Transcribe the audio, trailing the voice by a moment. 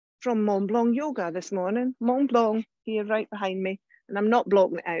from Mont Blanc Yoga this morning. Mont Blanc here right behind me. And I'm not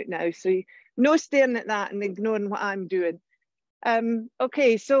blocking it out now. So no staring at that and ignoring what I'm doing.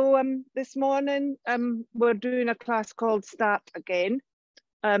 Okay, so this morning we're doing a class called Start Again.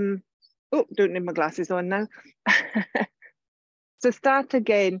 Oh, don't need my glasses on now. So Start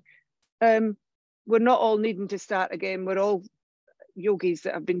Again. We're not all needing to start again. We're all yogis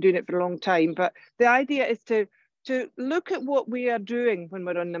that have been doing it for a long time. But the idea is to look at what we are doing when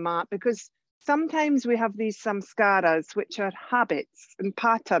we're on the mat, because sometimes we have these samskaras, which are habits and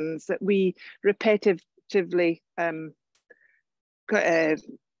patterns that we repetitively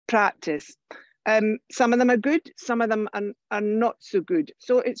practice. Some of them are good, some of them are not so good.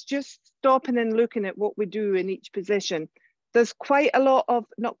 So it's just stopping and looking at what we do in each position. There's quite a lot of,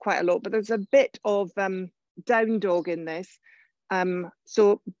 not quite a lot, but there's a bit of down dog in this.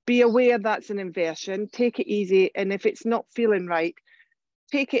 So be aware that's an inversion, take it easy. And if it's not feeling right,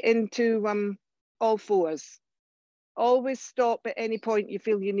 take it into all fours. Always stop at any point you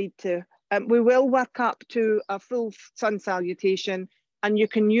feel you need to. We will work up to a full sun salutation, and you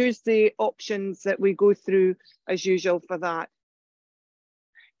can use the options that we go through as usual for that.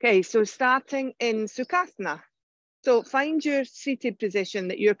 Okay, so starting in Sukhasana. So find your seated position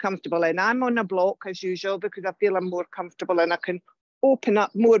that you're comfortable in. I'm on a block as usual because I feel I'm more comfortable and I can open up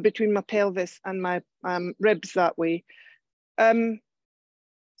more between my pelvis and my ribs that way.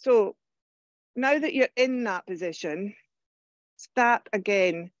 So now that you're in that position, start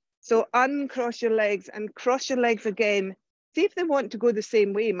again. So uncross your legs and cross your legs again. See if they want to go the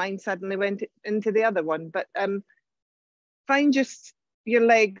same way. Mine suddenly went into the other one, but find just your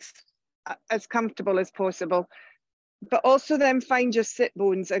legs as comfortable as possible. But also then find your sit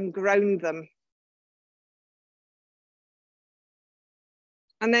bones and ground them.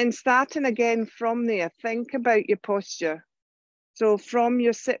 And then starting again from there, think about your posture. So from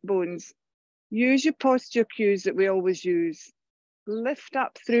your sit bones, use your posture cues that we always use. Lift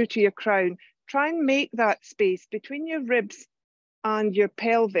up through to your crown. Try and make that space between your ribs and your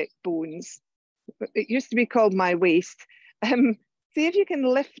pelvic bones. It used to be called my waist. See if you can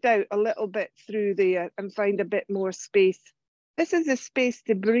lift out a little bit through there and find a bit more space. This is a space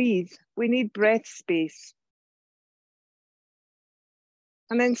to breathe. We need breath space.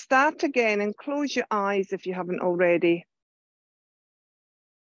 And then start again and close your eyes if you haven't already.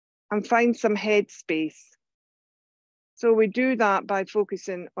 And find some head space. So we do that by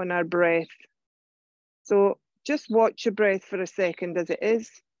focusing on our breath. So just watch your breath for a second as it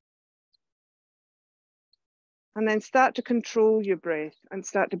is. And then start to control your breath and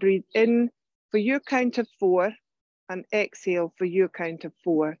start to breathe in for your count of 4 and exhale for your count of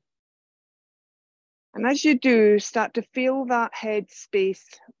 4. And as you do, start to feel that head space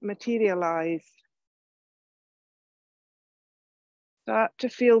materialize. Start to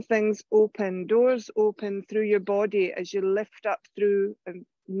feel things open, doors open through your body as you lift up through and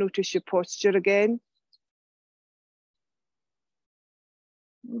notice your posture again.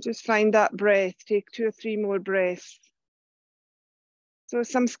 Just find that breath, take 2 or 3 more breaths. So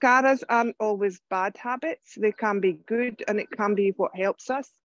samskaras aren't always bad habits. They can be good and it can be what helps us,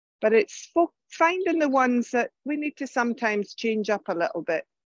 but it's finding the ones that we need to sometimes change up a little bit.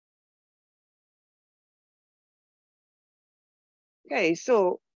 Okay,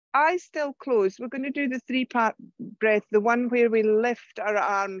 so eyes still closed. We're going to do the 3-part breath, the one where we lift our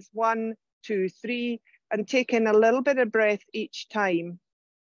arms, 1, 2, 3, and take in a little bit of breath each time.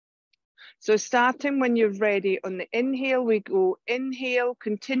 So starting when you're ready, on the inhale, we go inhale,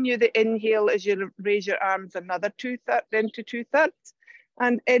 continue the inhale as you raise your arms another 2/3 into 2/3,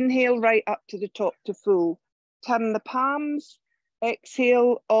 and inhale right up to the top to full. Turn the palms,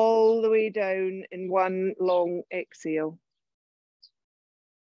 exhale all the way down in one long exhale.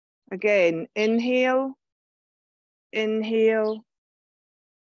 Again, inhale, inhale,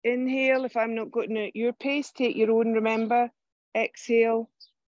 inhale. If I'm not going at your pace, take your own, remember. Exhale.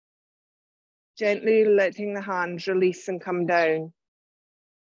 Gently letting the hands release and come down.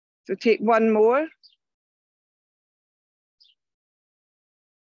 So take one more.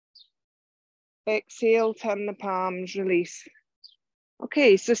 Exhale, turn the palms, release.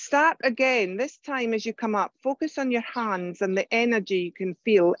 Okay, so start again. This time as you come up, focus on your hands and the energy you can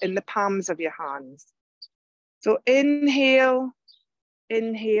feel in the palms of your hands. So inhale,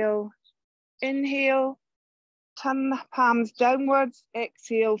 inhale, inhale. Turn the palms downwards,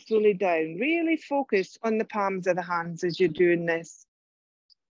 exhale fully down. Really focus on the palms of the hands as you're doing this.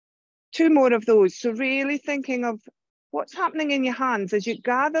 2 more of those. So really thinking of what's happening in your hands as you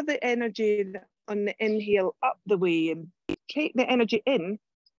gather the energy on the inhale up the way and take the energy in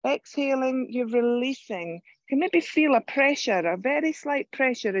Exhaling, you're releasing. You can maybe feel a pressure, a very slight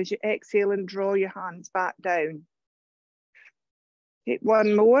pressure as you exhale and draw your hands back down. Take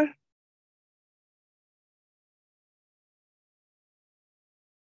one more.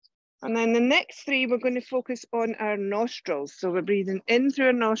 And then the next three, we're going to focus on our nostrils. So we're breathing in through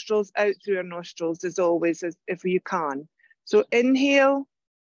our nostrils, out through our nostrils, as always, if you can. So inhale,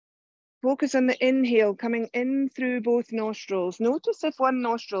 focus on the inhale, coming in through both nostrils. Notice if one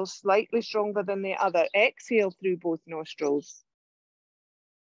nostril is slightly stronger than the other. Exhale through both nostrils.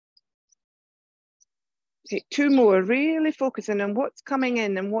 Take two more, really focusing on what's coming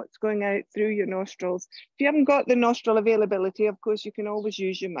in and what's going out through your nostrils. If you haven't got the nostril availability, of course, you can always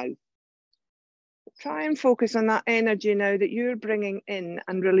use your mouth. Try and focus on that energy now that you're bringing in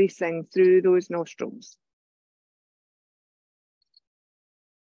and releasing through those nostrils.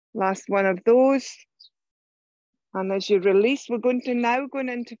 Last one of those. And as you release, we're going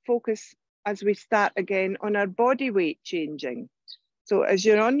into focus as we start again on our body weight changing. So as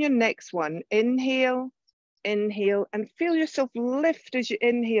you're on your next one, inhale, inhale, and feel yourself lift as you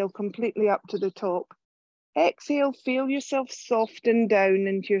inhale completely up to the top. Exhale, feel yourself soften down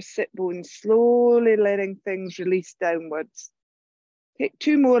into your sit bones, slowly letting things release downwards. Take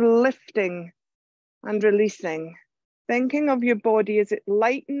two more, lifting and releasing. Thinking of your body as it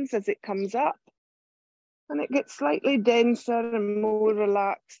lightens, as it comes up, and it gets slightly denser and more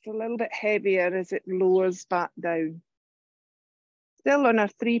relaxed, a little bit heavier as it lowers back down. Still on our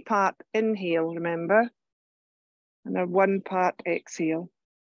 3-part inhale, remember, and our 1-part exhale.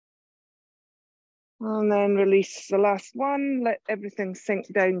 And then release the last one, let everything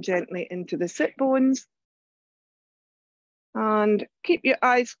sink down gently into the sit bones. And keep your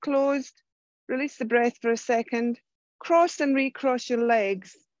eyes closed, release the breath for a second, cross and recross your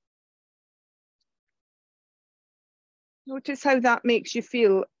legs. Notice how that makes you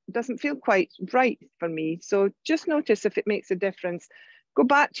feel. It doesn't feel quite right for me, so just notice if it makes a difference. Go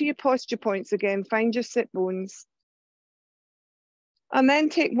back to your posture points again, find your sit bones. And then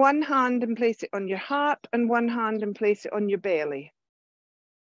take one hand and place it on your heart and one hand and place it on your belly.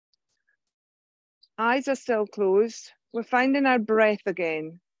 Eyes are still closed. We're finding our breath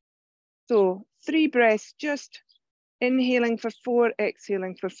again. So 3 breaths, just inhaling for 4,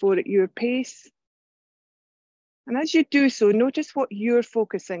 exhaling for 4 at your pace. And as you do so, notice what you're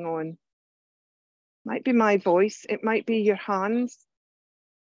focusing on. It might be my voice, it might be your hands,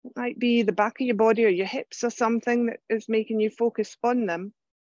 it might be the back of your body or your hips or something that is making you focus on them.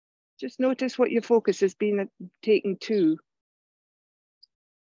 Just notice what your focus has been taken to.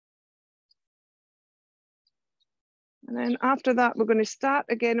 And then after that, we're going to start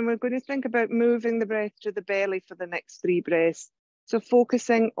again and we're going to think about moving the breath to the belly for the next 3 breaths. So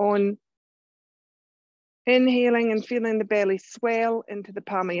focusing on inhaling and feeling the belly swell into the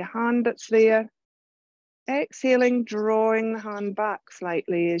palm of your hand that's there. Exhaling, drawing the hand back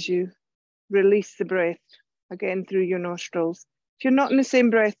slightly as you release the breath again through your nostrils. If you're not in the same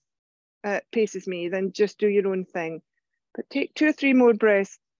breath pace as me, then just do your own thing. But take 2 or 3 more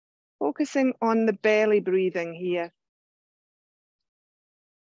breaths, focusing on the belly breathing here.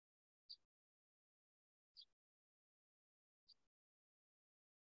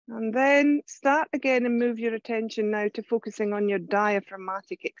 And then start again and move your attention now to focusing on your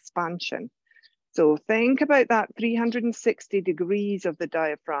diaphragmatic expansion. So think about that 360 degrees of the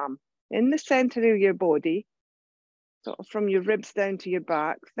diaphragm in the center of your body, sort of from your ribs down to your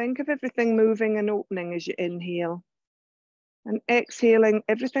back. Think of everything moving and opening as you inhale. And exhaling,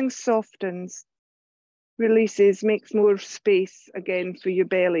 everything softens, releases, makes more space again for your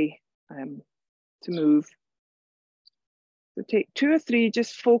belly to move. So take 2 or 3,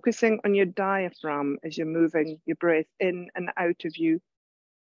 just focusing on your diaphragm as you're moving your breath in and out of you.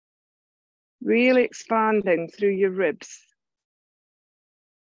 Really expanding through your ribs.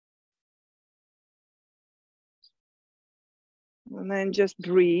 And then just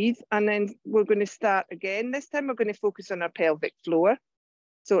breathe. And then we're going to start again. This time we're going to focus on our pelvic floor.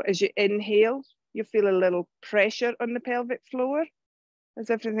 So as you inhale, you feel a little pressure on the pelvic floor as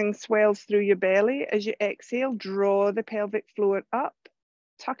everything swells through your belly. As you exhale, draw the pelvic floor up,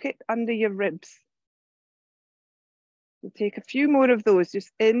 tuck it under your ribs. So take a few more of those,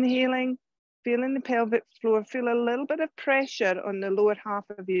 just inhaling, feeling the pelvic floor, feel a little bit of pressure on the lower half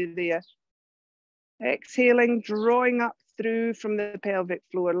of you there. Exhaling, drawing up through from the pelvic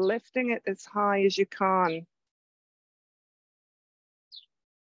floor, lifting it as high as you can.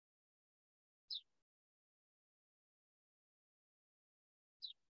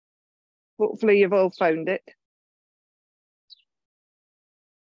 Hopefully you've all found it.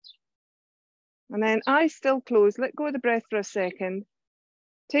 And then eyes still closed, let go of the breath for a second.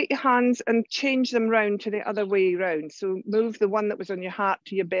 Take your hands and change them round to the other way round. So move the one that was on your heart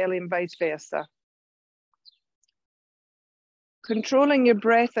to your belly and vice versa. Controlling your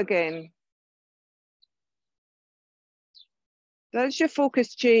breath again. Does your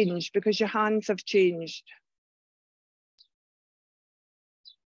focus change because your hands have changed?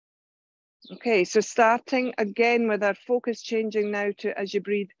 Okay, so starting again with our focus changing now to, as you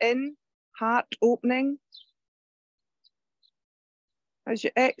breathe in, heart opening. As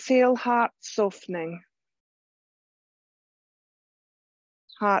you exhale, heart softening.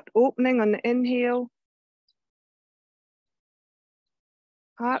 Heart opening on the inhale.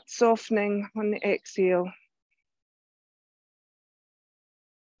 Heart softening on the exhale.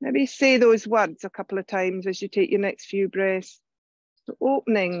 Maybe say those words a couple of times as you take your next few breaths. So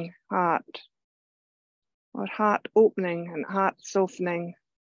opening heart, or heart opening and heart softening.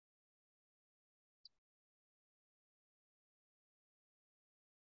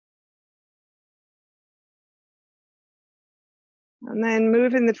 And then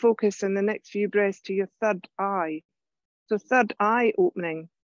moving the focus in the next few breaths to your third eye. So third eye opening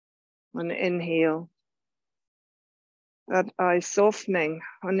on the inhale. Third eye softening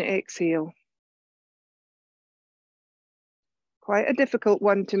on the exhale. Quite a difficult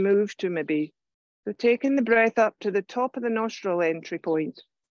one to move to maybe. So taking the breath up to the top of the nostril entry point.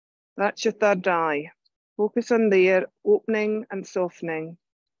 That's your third eye. Focus on there, opening and softening.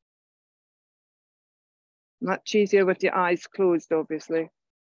 Much easier with your eyes closed, obviously.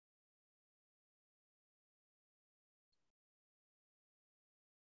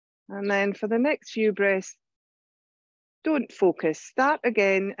 And then for the next few breaths, don't focus. Start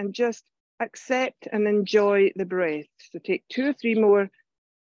again and just accept and enjoy the breath. So take 2 or 3 more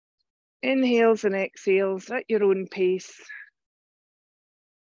inhales and exhales at your own pace.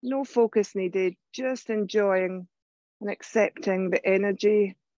 No focus needed, just enjoying and accepting the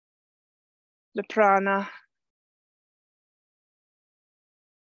energy, the prana,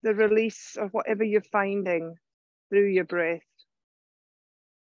 the release of whatever you're finding through your breath.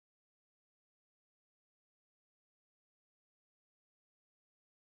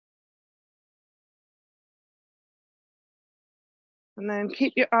 And then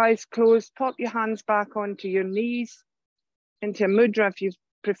keep your eyes closed, pop your hands back onto your knees, into a mudra if you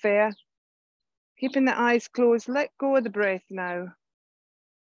prefer. Keeping the eyes closed, let go of the breath now.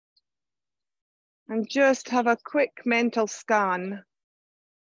 And just have a quick mental scan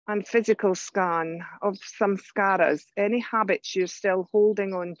and physical scan of samskaras, any habits you're still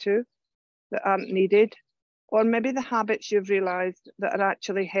holding on to that aren't needed, or maybe the habits you've realized that are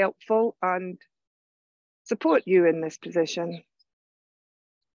actually helpful and support you in this position.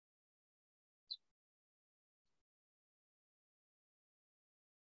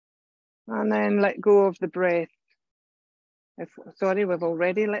 And then let go of the breath. Sorry, we've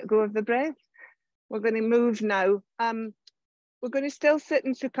already let go of the breath. We're going to move now. We're going to still sit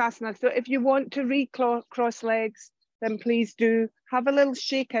in Sukhasana. So if you want to recross legs, then please do. Have a little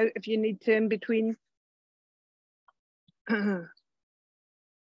shake out if you need to in between. So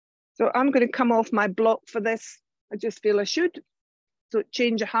I'm going to come off my block for this. I just feel I should. So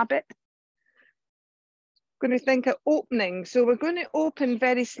change a habit. Going to think of opening. So we're going to open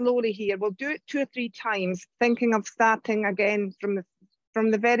very slowly here. We'll do it 2 or 3 times, thinking of starting again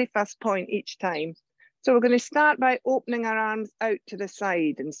from the very first point each time. So we're going to start by opening our arms out to the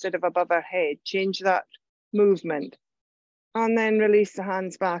side instead of above our head. Change that movement. And then release the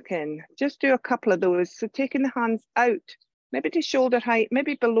hands back in. Just do a couple of those. So taking the hands out, maybe to shoulder height,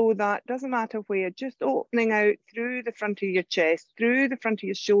 maybe below that, doesn't matter where. Just opening out through the front of your chest, through the front of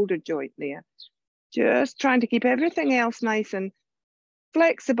your shoulder joint there. Just trying to keep everything else nice and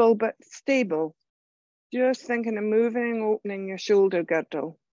flexible but stable. Just thinking of moving, opening your shoulder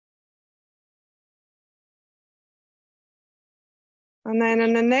girdle. And then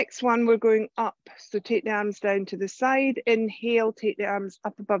in the next one, we're going up. So take the arms down to the side. Inhale, take the arms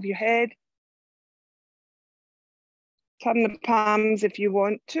up above your head. Turn the palms if you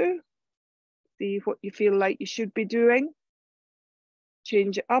want to. See what you feel like you should be doing.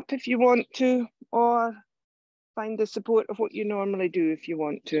 Change it up if you want to, or find the support of what you normally do if you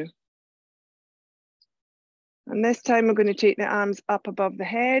want to. And this time we're going to take the arms up above the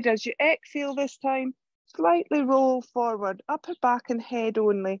head. As you exhale this time, slightly roll forward, upper back and head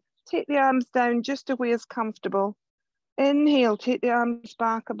only. Take the arms down just to where it's comfortable. Inhale, take the arms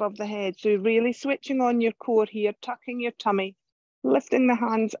back above the head. So really switching on your core here, tucking your tummy, lifting the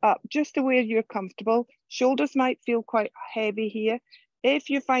hands up just to where you're comfortable. Shoulders might feel quite heavy here.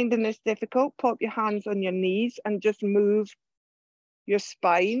 If you're finding this difficult, pop your hands on your knees and just move your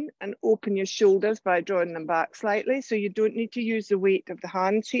spine and open your shoulders by drawing them back slightly. So you don't need to use the weight of the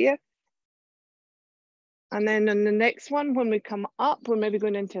hands here. And then on the next one, when we come up, we're maybe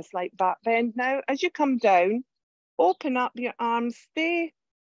going into a slight back bend now. As you come down, open up your arms, stay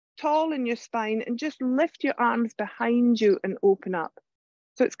tall in your spine and just lift your arms behind you and open up.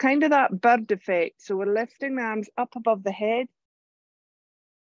 So it's kind of that bird effect. So we're lifting the arms up above the head,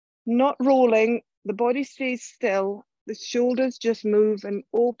 not rolling, the body stays still, the shoulders just move and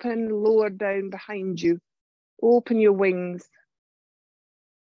open, lower down behind you. Open your wings.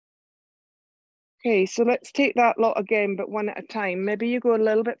 Okay, so let's take that lot again, but one at a time. Maybe you go a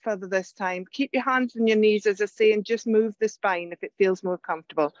little bit further this time. Keep your hands on your knees, as I say, and just move the spine if it feels more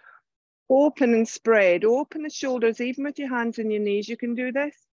comfortable. Open and spread. Open the shoulders, even with your hands on your knees. You can do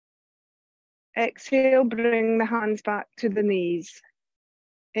this. Exhale, bring the hands back to the knees.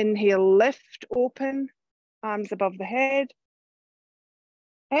 Inhale, lift, open, arms above the head.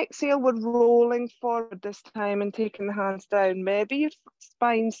 Exhale, we're rolling forward this time and taking the hands down. Maybe your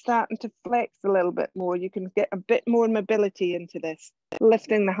spine's starting to flex a little bit more. You can get a bit more mobility into this.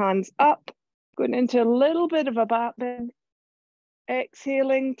 Lifting the hands up, going into a little bit of a back bend.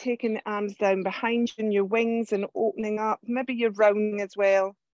 Exhaling, taking the arms down behind you in your wings and opening up. Maybe you're rounding as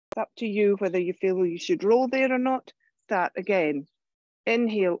well. It's up to you whether you feel you should roll there or not. Start again.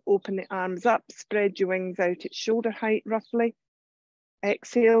 Inhale, open the arms up, spread your wings out at shoulder height roughly.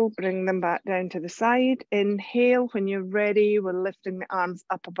 Exhale, bring them back down to the side. Inhale, when you're ready, we're lifting the arms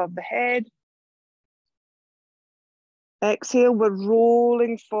up above the head. Exhale, we're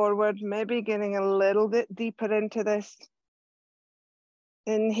rolling forward, maybe getting a little bit deeper into this.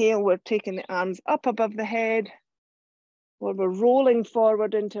 Inhale, we're taking the arms up above the head. Or we're rolling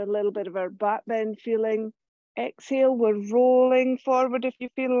forward into a little bit of our back bend feeling. Exhale, we're rolling forward if you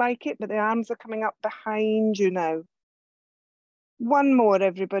feel like it, but the arms are coming up behind you now. One more,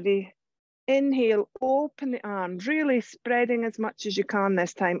 everybody. Inhale, open the arms, really spreading as much as you can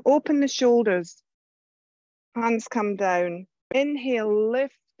this time. Open the shoulders. Hands come down. Inhale,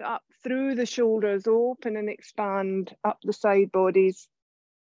 lift up through the shoulders, open and expand up the side bodies.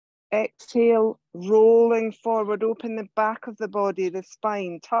 Exhale, rolling forward, open the back of the body, the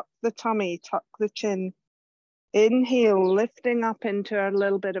spine, tuck the tummy, tuck the chin. Inhale, lifting up into a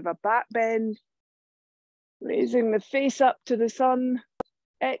little bit of a back bend. Raising the face up to the sun.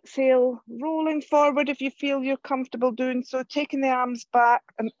 Exhale, rolling forward if you feel you're comfortable doing so, taking the arms back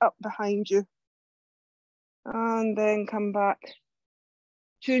and up behind you. And then come back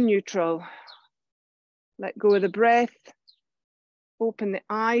to neutral. Let go of the breath. Open the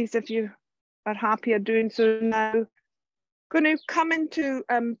eyes if you are happier doing so now. Going to come into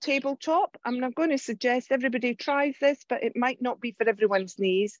tabletop. I'm not going to suggest everybody tries this, but it might not be for everyone's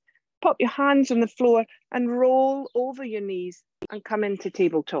knees. Pop your hands on the floor and roll over your knees and come into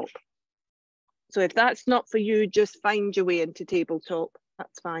tabletop. So if that's not for you, just find your way into tabletop.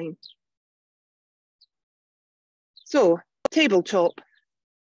 That's fine. So tabletop.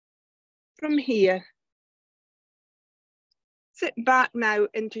 From here, sit back now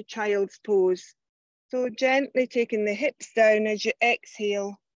into child's pose. So gently taking the hips down as you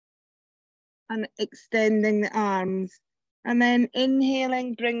exhale and extending the arms. And then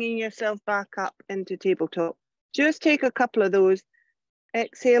inhaling, bringing yourself back up into tabletop. Just take a couple of those.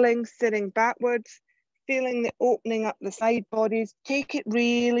 Exhaling, sitting backwards, feeling the opening up the side bodies. Take it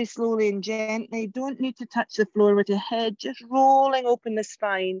really slowly and gently. Don't need to touch the floor with your head. Just rolling open the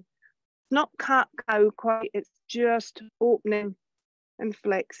spine. Not cat-cow quite. It's just opening and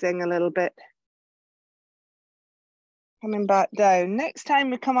flexing a little bit. Coming back down. Next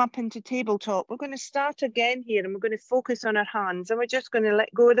time we come up into tabletop, we're going to start again here and we're going to focus on our hands and we're just going to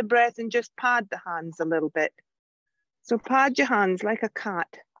let go of the breath and just pad the hands a little bit. So pad your hands like a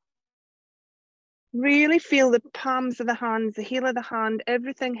cat. Really feel the palms of the hands, the heel of the hand,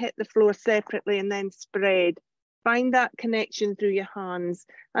 everything hit the floor separately and then spread. Find that connection through your hands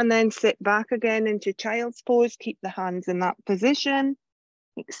and then sit back again into child's pose. Keep the hands in that position,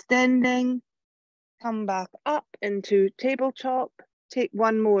 extending. Come back up into tabletop. Take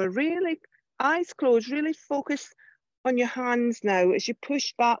one more, really, eyes closed, really focus on your hands now as you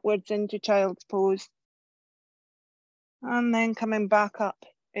push backwards into child's pose. And then coming back up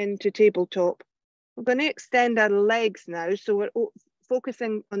into tabletop. We're going to extend our legs now, so we're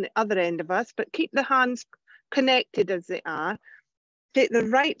focusing on the other end of us, but keep the hands connected as they are. Take the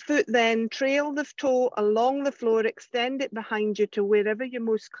right foot then, trail the toe along the floor, extend it behind you to wherever you're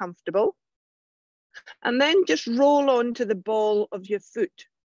most comfortable. And then just roll onto the ball of your foot.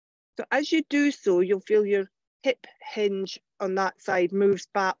 So as you do so, you'll feel your hip hinge on that side moves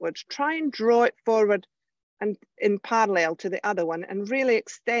backwards. Try and draw it forward and in parallel to the other one, and really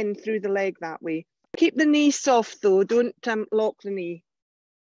extend through the leg that way. Keep the knee soft though, don't lock the knee.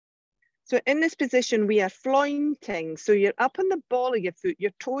 So in this position, we are flointing. So you're up on the ball of your foot,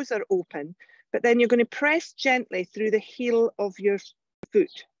 your toes are open, but then you're going to press gently through the heel of your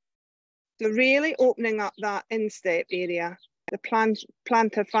foot. So really opening up that instep area, the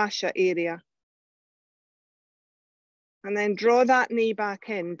plantar fascia area. And then draw that knee back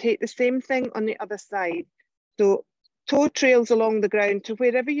in. Take the same thing on the other side. So toe trails along the ground to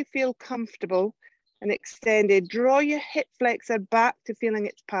wherever you feel comfortable and extended. Draw your hip flexor back to feeling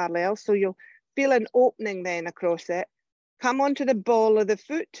it's parallel. So you'll feel an opening then across it. Come onto the ball of the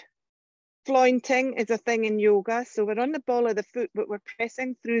foot. Flointing is a thing in yoga. So we're on the ball of the foot, but we're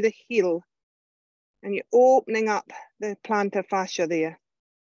pressing through the heel. And you're opening up the plantar fascia there.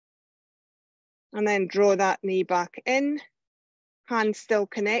 And then draw that knee back in. Hands still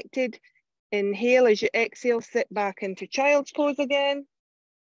connected. Inhale as you exhale, sit back into child's pose again.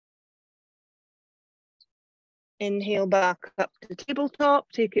 Inhale back up to tabletop.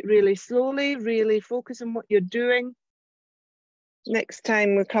 Take it really slowly, really focus on what you're doing. Next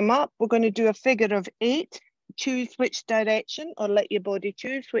time we come up, we're going to do a figure of 8. Choose which direction, or let your body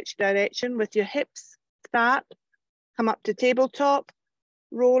choose which direction with your hips. Start, come up to tabletop.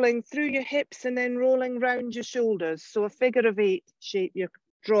 Rolling through your hips and then rolling round your shoulders. So a figure of 8 shape you're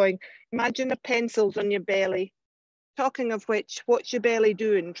drawing. Imagine the pencils on your belly. Talking of which, what's your belly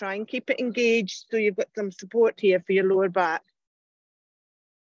doing? Try and keep it engaged so you've got some support here for your lower back.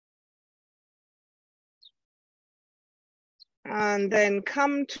 And then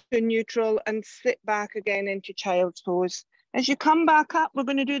come to neutral and sit back again into child's pose. As you come back up, we're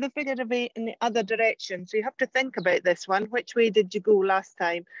going to do the figure of 8 in the other direction. So you have to think about this one. Which way did you go last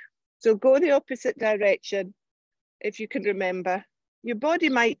time? So go the opposite direction, if you can remember. Your body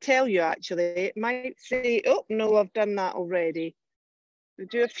might tell you, actually. It might say, oh, no, I've done that already. We'll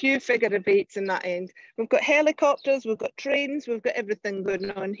do a few figure of 8s in that end. We've got helicopters, we've got trains, we've got everything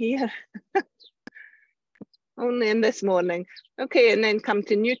going on here. Only in this morning. Okay, and then come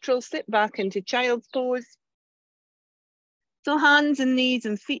to neutral, sit back into child's pose. So hands and knees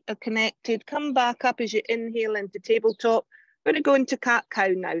and feet are connected. Come back up as you inhale into tabletop. We're going to go into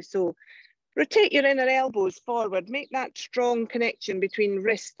cat-cow now. So rotate your inner elbows forward. Make that strong connection between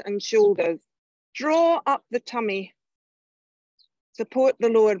wrist and shoulders. Draw up the tummy. Support the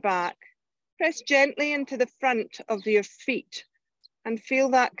lower back. Press gently into the front of your feet and feel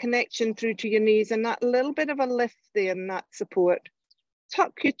that connection through to your knees and that little bit of a lift there and that support.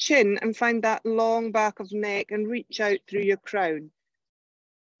 Tuck your chin and find that long back of neck and reach out through your crown.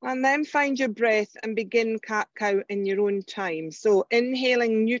 And then find your breath and begin cat-cow in your own time. So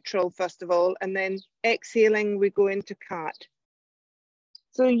inhaling neutral first of all, and then exhaling, we go into cat.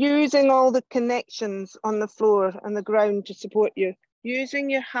 So using all the connections on the floor and the ground to support you. Using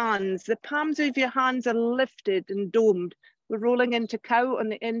your hands, the palms of your hands are lifted and domed. We're rolling into cow on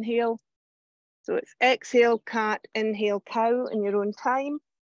the inhale. So it's exhale, cat, inhale, cow in your own time.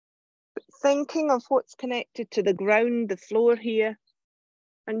 Thinking of what's connected to the ground, the floor here,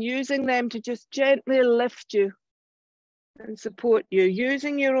 and using them to just gently lift you and support you.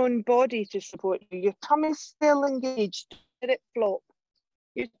 Using your own body to support you. Your tummy's still engaged, don't let it flop.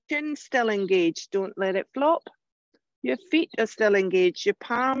 Your chin's still engaged, don't let it flop. Your feet are still engaged. Your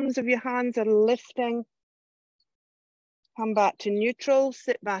palms of your hands are lifting. Come back to neutral,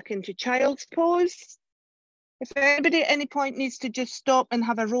 sit back into child's pose. If anybody at any point needs to just stop and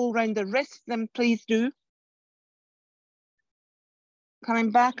have a roll around the wrist, then please do.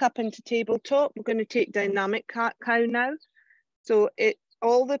 Coming back up into tabletop, we're going to take dynamic cat-cow now. So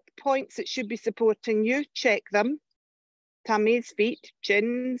all the points that should be supporting you, check them. Tummies, feet,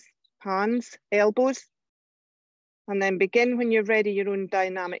 chins, hands, elbows. And then begin when you're ready your own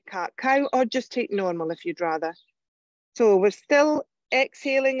dynamic cat-cow, or just take normal if you'd rather. So we're still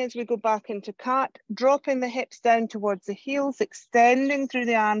exhaling as we go back into cat, dropping the hips down towards the heels, extending through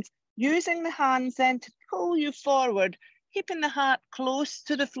the arms, using the hands then to pull you forward, keeping the heart close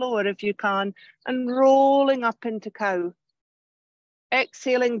to the floor if you can, and rolling up into cow.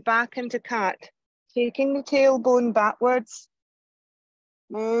 Exhaling back into cat, taking the tailbone backwards,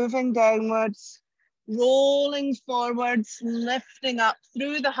 moving downwards, rolling forwards, lifting up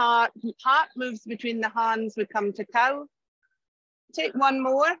through the heart. Heart moves between the hands, we come to cow. Take one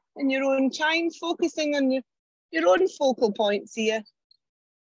more in your own time, focusing on your own focal points here.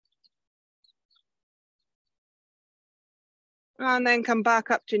 And then come back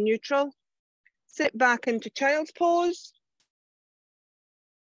up to neutral. Sit back into child's pose.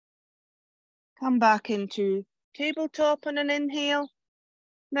 Come back into tabletop on an inhale.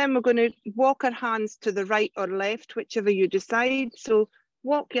 Then we're going to walk our hands to the right or left, whichever you decide. So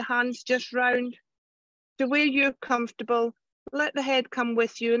walk your hands just round to where you're comfortable. Let the head come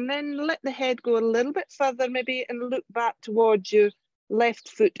with you, and then let the head go a little bit further maybe and look back towards your left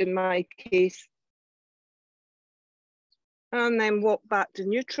foot in my case. And then walk back to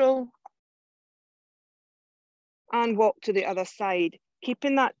neutral and walk to the other side.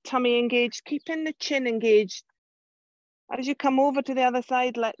 Keeping that tummy engaged, keeping the chin engaged. As you come over to the other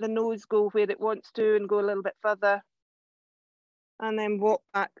side, let the nose go where it wants to and go a little bit further. And then walk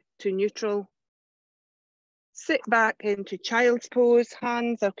back to neutral. Sit back into child's pose,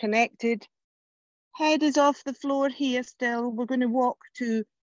 hands are connected. Head is off the floor here still. We're going to walk to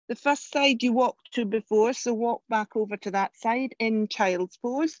the first side you walked to before, so walk back over to that side in child's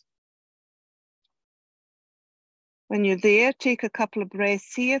pose. When you're there, take a couple of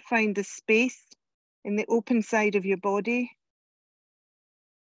breaths here, find the space in the open side of your body.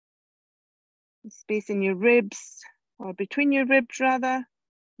 The space in your ribs, or between your ribs rather,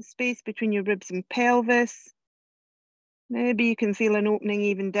 the space between your ribs and pelvis. Maybe you can feel an opening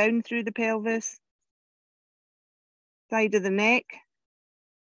even down through the pelvis. Side of the neck.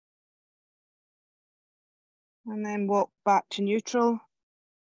 And then walk back to neutral.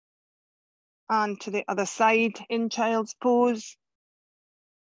 And to the other side in child's pose.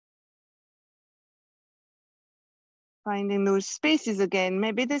 Finding those spaces again.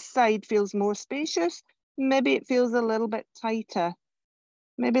 Maybe this side feels more spacious. Maybe it feels a little bit tighter.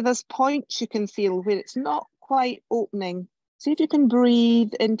 Maybe there's points you can feel where it's not quite opening. See if you can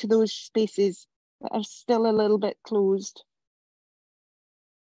breathe into those spaces that are still a little bit closed.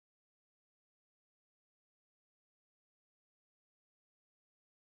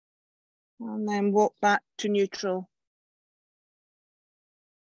 And then walk back to neutral.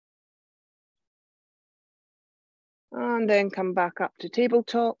 And then come back up to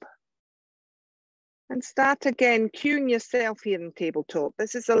tabletop. And start again, cueing yourself here in tabletop.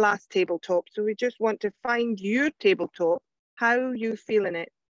 This is the last tabletop, so we just want to find your tabletop, how you feel in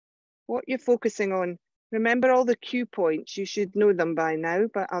it, what you're focusing on. Remember all the cue points, you should know them by now,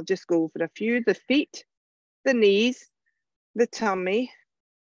 but I'll just go over a few. The feet, the knees, the tummy,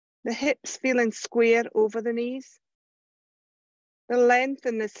 the hips feeling square over the knees, the length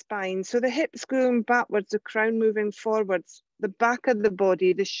in the spine. So the hips going backwards, the crown moving forwards, the back of the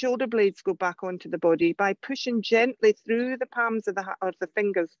body, the shoulder blades go back onto the body by pushing gently through the palms of the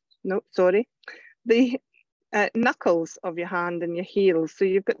fingers, the knuckles of your hand and your heels. So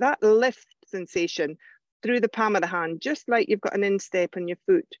you've got that lift sensation through the palm of the hand, just like you've got an instep on your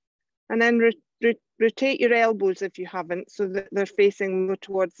foot. And then rotate your elbows if you haven't, so that they're facing more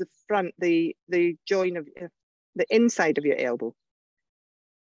towards the front, the joint of the inside of your elbow.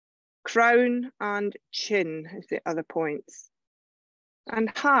 Crown and chin is the other points.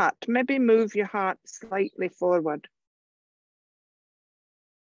 And heart, maybe move your heart slightly forward.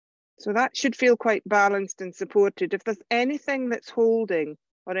 So that should feel quite balanced and supported. If there's anything that's holding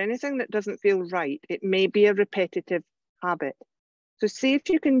or anything that doesn't feel right, it may be a repetitive habit. So see if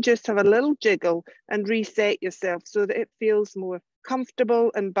you can just have a little jiggle and reset yourself so that it feels more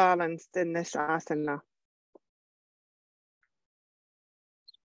comfortable and balanced in this asana.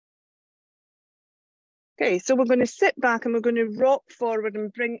 Okay, so we're going to sit back and we're going to rock forward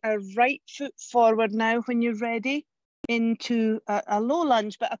and bring our right foot forward now when you're ready into a low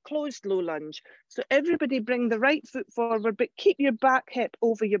lunge, but a closed low lunge. So everybody bring the right foot forward, but keep your back hip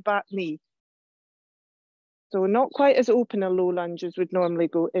over your back knee. So not quite as open a low lunge as we'd normally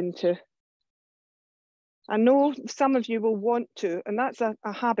go into. I know some of you will want to, and that's a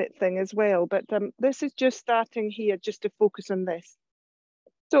habit thing as well, but this is just starting here, just to focus on this.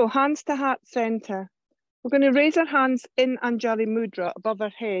 So hands to heart center. We're going to raise our hands in Anjali Mudra above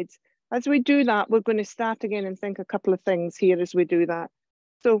our heads. As we do that, we're going to start again and think a couple of things here as we do that.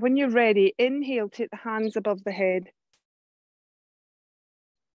 So when you're ready, inhale, take the hands above the head.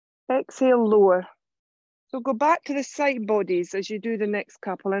 Exhale, lower. So go back to the side bodies as you do the next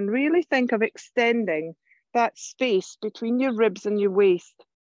couple and really think of extending that space between your ribs and your waist.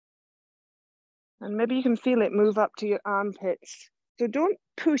 And maybe you can feel it move up to your armpits. So don't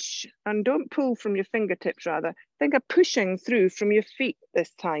push and don't pull from your fingertips, rather. Think of pushing through from your feet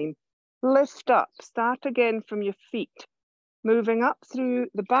this time. Lift up, start again from your feet. Moving up through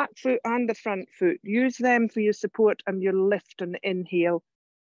the back foot and the front foot. Use them for your support and your lift on the inhale.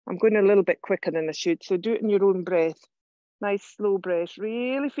 I'm going a little bit quicker than I should, so do it in your own breath. Nice slow breath,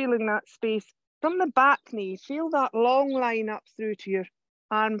 really feeling that space. From the back knee, feel that long line up through to your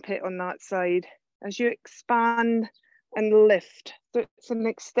armpit on that side as you expand and lift. So it's an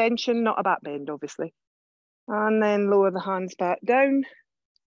extension, not a back bend, obviously. And then lower the hands back down.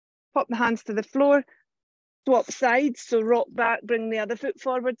 Pop the hands to the floor, swap sides, so rock back, bring the other foot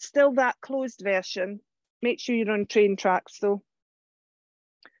forward, still that closed version. Make sure you're on train tracks though.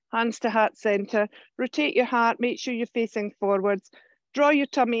 Hands to heart center, rotate your heart, make sure you're facing forwards, draw your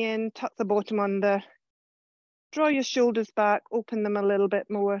tummy in, tuck the bottom under, draw your shoulders back, open them a little bit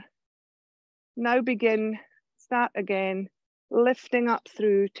more. Now begin, start again, lifting up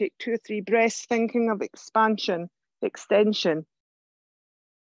through, take 2 or 3 breaths, thinking of expansion, extension.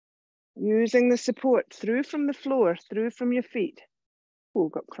 Using the support through from the floor, through from your feet. Oh,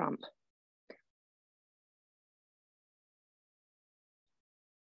 got cramp.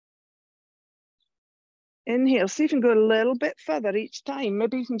 Inhale, see if you can go a little bit further each time.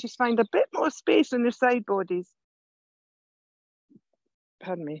 Maybe you can just find a bit more space in your side bodies.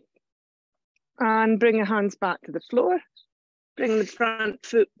 Pardon me. And bring your hands back to the floor. Bring the front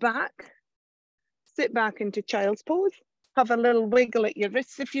foot back. Sit back into child's pose. Have a little wiggle at your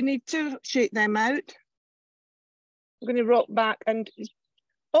wrists if you need to. Shake them out. I'm going to rock back, and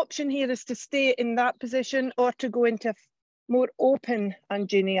option here is to stay in that position or to go into more open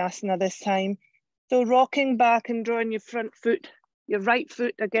Anjaneyasana this time. So rocking back and drawing your front foot, your right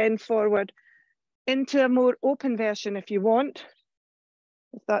foot again forward into a more open version if you want,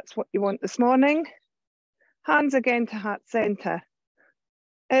 if that's what you want this morning. Hands again to heart center.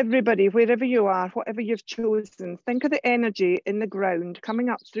 Everybody, wherever you are, whatever you've chosen, think of the energy in the ground coming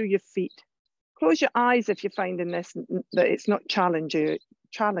up through your feet. Close your eyes if you're finding this, that it's not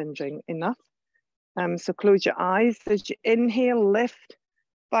challenging enough. So close your eyes as you inhale, lift.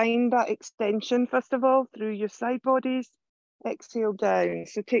 Find that extension, first of all, through your side bodies. Exhale down.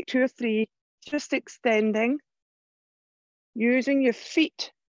 So take 2 or 3, just extending. Using your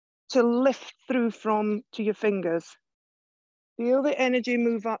feet to lift through from to your fingers. Feel the energy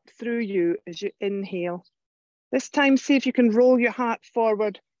move up through you as you inhale. This time, see if you can roll your heart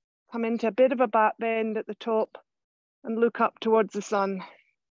forward. Come into a bit of a back bend at the top and look up towards the sun.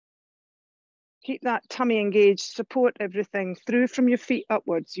 Keep that tummy engaged, support everything through from your feet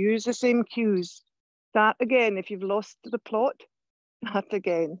upwards. Use the same cues. Start again. If you've lost the plot, start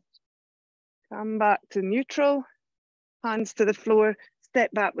again. Come back to neutral. Hands to the floor.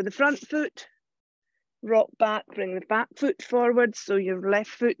 Step back with the front foot. Rock back, bring the back foot forward. So your left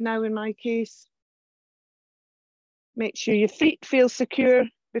foot now in my case. Make sure your feet feel secure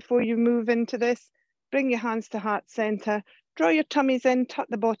before you move into this. Bring your hands to heart center. Draw your tummies in, tuck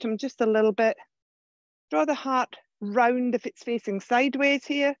the bottom just a little bit. Draw the heart round if it's facing sideways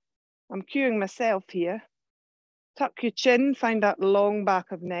here. I'm cueing myself here. Tuck your chin, find that long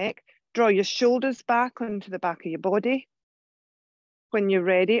back of neck. Draw your shoulders back onto the back of your body. When you're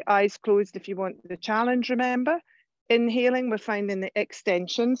ready, eyes closed if you want the challenge, remember. Inhaling, we're finding the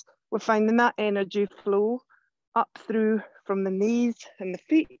extensions. We're finding that energy flow up through from the knees and the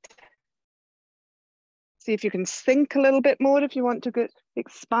feet. See if you can sink a little bit more if you want to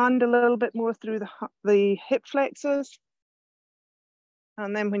expand a little bit more through the hip flexors.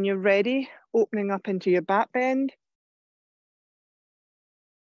 And then when you're ready, opening up into your back bend.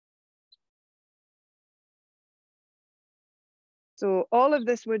 So all of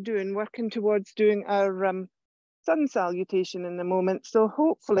this we're doing, working towards doing our sun salutation in a moment. So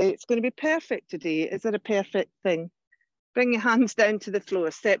hopefully it's going to be perfect today. Is it a perfect thing? Bring your hands down to the floor,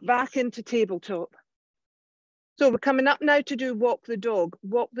 step back into tabletop. So we're coming up now to do walk the dog.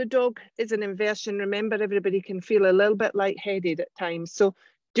 Walk the dog is an inversion. Remember, everybody can feel a little bit lightheaded at times. So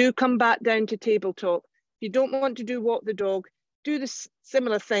do come back down to tabletop. If you don't want to do walk the dog, do the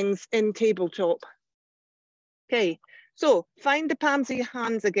similar things in tabletop. Okay, so find the palms of your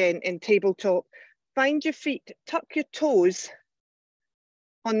hands again in tabletop. Find your feet, tuck your toes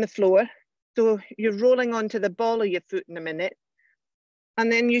on the floor. So you're rolling onto the ball of your foot in a minute.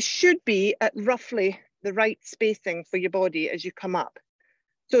 And then you should be at roughly the right spacing for your body as you come up.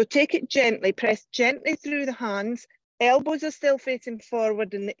 So take it gently, press gently through the hands. Elbows are still facing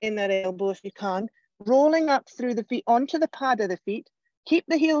forward in the inner elbow if you can. Rolling up through the feet onto the pad of the feet. Keep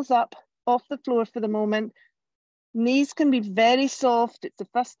the heels up off the floor for the moment. Knees can be very soft. It's the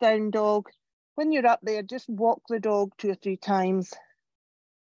first down dog. When you're up there, just walk the dog 2 or 3 times.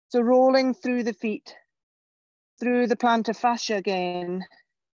 So rolling through the feet, through the plantar fascia again.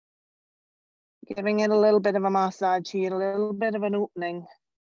 Giving it a little bit of a massage here, a little bit of an opening.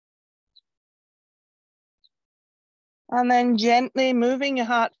 And then gently moving your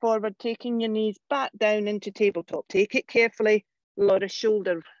heart forward, taking your knees back down into tabletop. Take it carefully, a lot of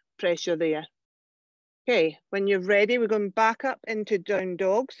shoulder pressure there. Okay, when you're ready, we're going back up into down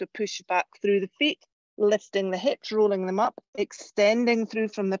dog. So push back through the feet, lifting the hips, rolling them up, extending through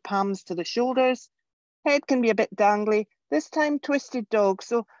from the palms to the shoulders. Head can be a bit dangly. This time twisted dog.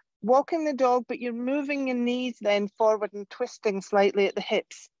 So walking the dog, but you're moving your knees then forward and twisting slightly at the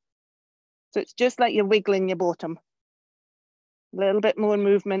hips. So it's just like you're wiggling your bottom. A little bit more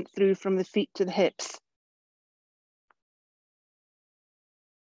movement through from the feet to the hips.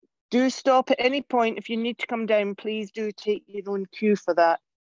 Do stop at any point. If you need to come down, please do take your own cue for that.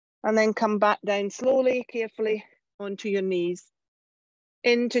 And then come back down slowly, carefully onto your knees.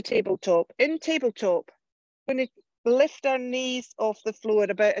 Into tabletop. In tabletop, we're going to lift our knees off the floor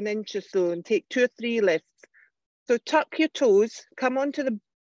about an inch or so and take 2 or 3 lifts. So tuck your toes, come onto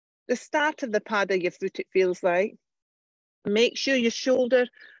the start of the pad of your foot, it feels like. Make sure your shoulder,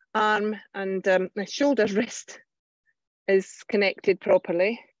 arm, and shoulder wrist is connected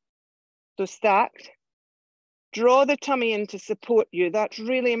properly. So stacked. Draw the tummy in to support you. That's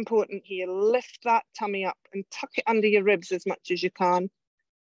really important here. Lift that tummy up and tuck it under your ribs as much as you can.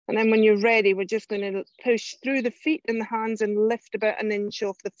 And then when you're ready, we're just going to push through the feet and the hands and lift about an inch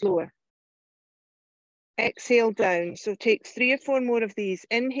off the floor. Exhale down. So take 3 or 4 more of these.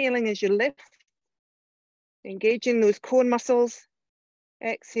 Inhaling as you lift. Engaging those core muscles.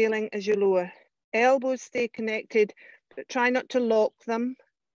 Exhaling as you lower. Elbows stay connected, but try not to lock them.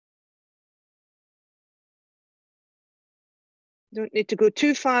 Don't need to go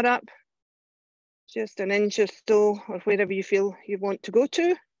too far up. Just an inch or so, or wherever you feel you want to go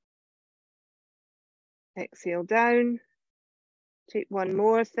to. Exhale down. Take 1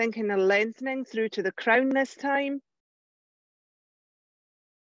 more, thinking of lengthening through to the crown this time.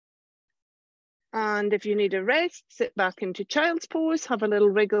 And if you need a rest, sit back into child's pose, have a little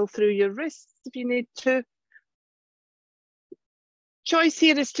wriggle through your wrists if you need to. Choice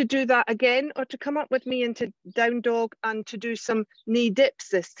here is to do that again or to come up with me into down dog and to do some knee dips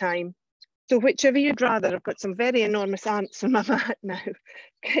this time. So whichever you'd rather. I've got some very enormous ants on my mat now.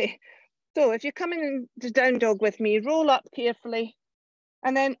 Okay, so if you're coming into down dog with me, roll up carefully.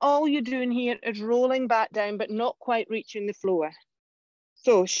 And then all you're doing here is rolling back down, but not quite reaching the floor.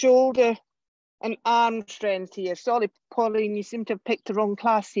 So shoulder and arm strength here. Sorry, Pauline, you seem to have picked the wrong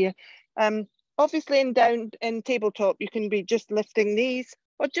class here. Obviously in tabletop, you can be just lifting these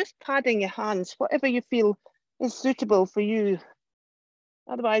or just padding your hands, whatever you feel is suitable for you.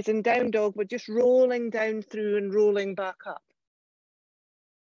 Otherwise, in down dog, we're just rolling down through and rolling back up.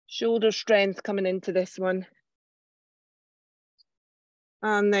 Shoulder strength coming into this one.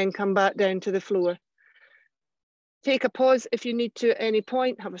 And then come back down to the floor. Take a pause if you need to at any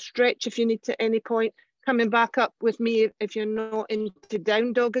point, have a stretch if you need to at any point. Coming back up with me if you're not into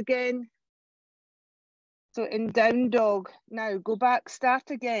down dog again. So in down dog, now go back,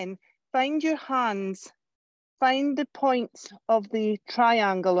 start again. Find your hands, find the points of the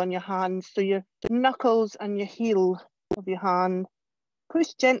triangle on your hands. So your knuckles and your heel of your hand.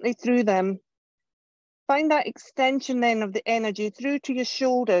 Push gently through them. Find that extension then of the energy through to your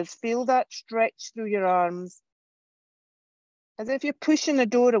shoulders. Feel that stretch through your arms. As if you're pushing a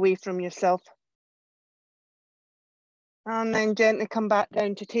door away from yourself. And then gently come back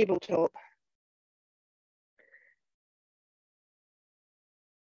down to tabletop.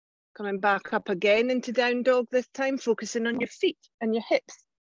 Coming back up again into down dog this time, focusing on your feet and your hips.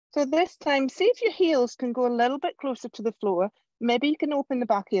 So this time, see if your heels can go a little bit closer to the floor. Maybe you can open the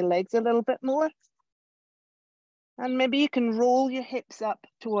back of your legs a little bit more. And maybe you can roll your hips up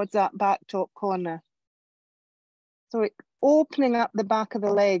towards that back top corner. So opening up the back of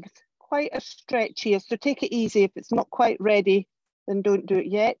the legs, quite a stretch here. So take it easy. If it's not quite ready, then don't do it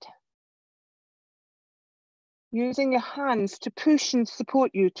yet. Using your hands to push and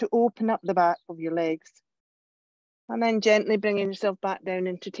support you to open up the back of your legs. And then gently bringing yourself back down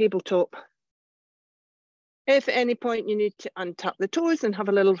into tabletop. If at any point you need to untuck the toes and have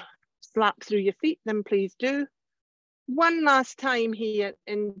a little slap through your feet, then please do. One last time here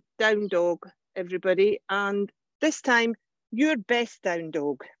in down dog, everybody. And this time, your best down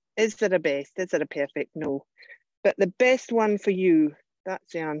dog. Is there a best? Is there a perfect? No. But the best one for you,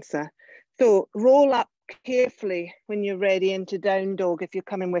 that's the answer. So roll up carefully when you're ready into down dog if you're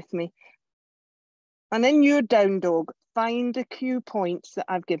coming with me. And in your down dog, find the cue points that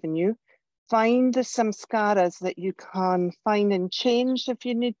I've given you. Find the samskaras that you can find and change if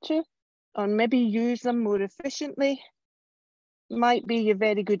you need to, or maybe use them more efficiently. Might be you're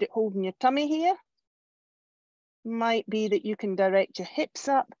very good at holding your tummy here. Might be that you can direct your hips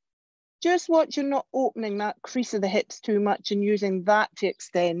up. Just watch you're not opening that crease of the hips too much and using that to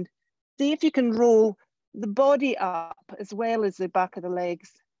extend. See if you can roll the body up as well as the back of the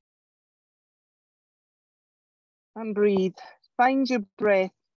legs. And breathe. Find your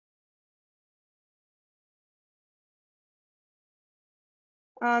breath.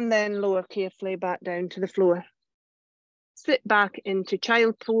 And then lower carefully back down to the floor. sit back into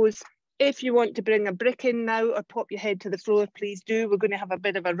child pose. If you want to bring a brick in now or pop your head to the floor, please do. We're going to have a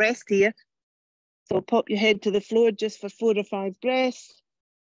bit of a rest here. So pop your head to the floor just for 4 or 5 breaths.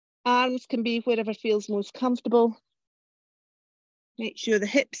 Arms can be wherever feels most comfortable. Make sure the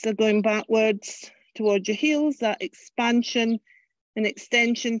hips are going backwards towards your heels, that expansion and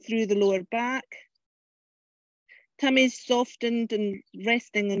extension through the lower back. Tummy's softened and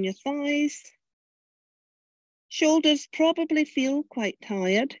resting on your thighs. Shoulders probably feel quite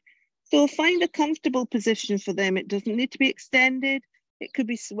tired, so find a comfortable position for them. It doesn't need to be extended. It could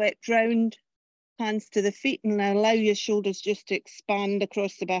be swept round, hands to the feet, and allow your shoulders just to expand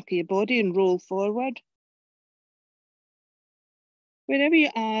across the back of your body and roll forward. Wherever you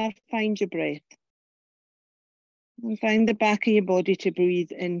are, find your breath. And find the back of your body to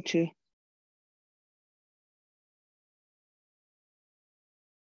breathe into.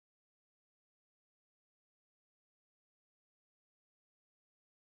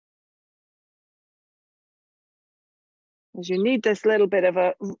 As you need this little bit of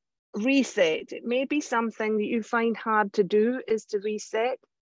a reset, it may be something that you find hard to do, is to reset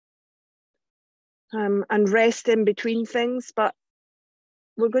and rest in between things, but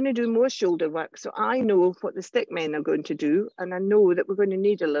we're going to do more shoulder work. So I know what the stick men are going to do, and I know that we're going to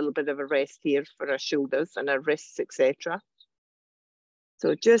need a little bit of a rest here for our shoulders and our wrists, etc.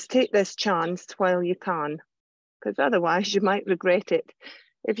 So just take this chance while you can, because otherwise you might regret it.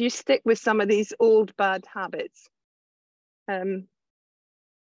 If you stick with some of these old bad habits, then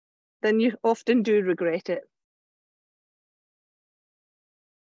you often do regret it.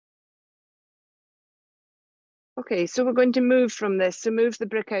 Okay, so we're going to move from this. So move the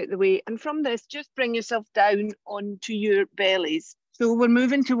brick out the way. And from this, just bring yourself down onto your bellies. So we're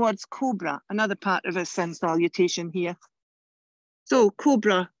moving towards Cobra, another part of a sun salutation here. So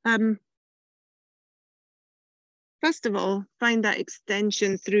Cobra, first of all, find that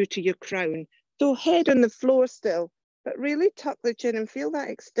extension through to your crown. So head on the floor still, but really tuck the chin and feel that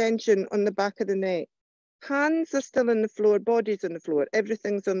extension on the back of the neck. Hands are still on the floor, body's on the floor,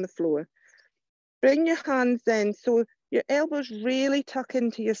 everything's on the floor. Bring your hands then, so your elbows really tuck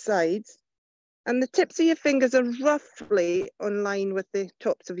into your sides, and the tips of your fingers are roughly on line with the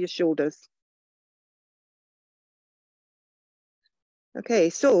tops of your shoulders. Okay,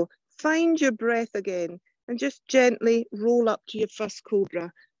 so find your breath again, and just gently roll up to your first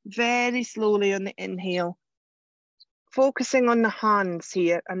Cobra, very slowly on the inhale, focusing on the hands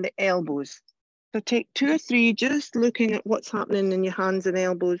here and the elbows. So take 2 or 3, just looking at what's happening in your hands and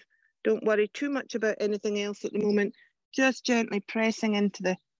elbows. Don't worry too much about anything else at the moment. Just gently pressing into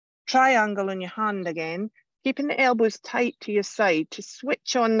the triangle on your hand again, keeping the elbows tight to your side to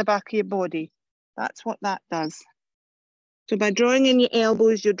switch on the back of your body. That's what that does. So by drawing in your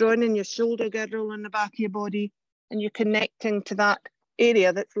elbows, you're drawing in your shoulder girdle on the back of your body, and you're connecting to that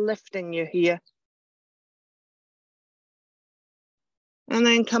area that's lifting you here. And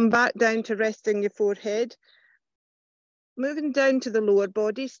then come back down to resting your forehead. Moving down to the lower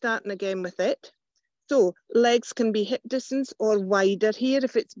body, starting again with it. So legs can be hip distance or wider here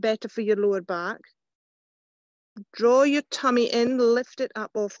if it's better for your lower back. Draw your tummy in, lift it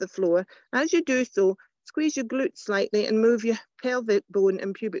up off the floor. As you do so, squeeze your glutes slightly and move your pelvic bone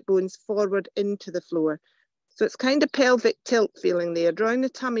and pubic bones forward into the floor. So it's kind of pelvic tilt feeling there, drawing the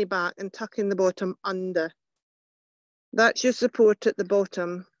tummy back and tucking the bottom under. That's your support at the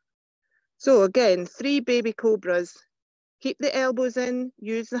bottom. So again, 3 baby cobras. Keep the elbows in,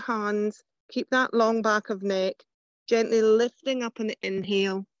 use the hands, keep that long back of neck, gently lifting up on the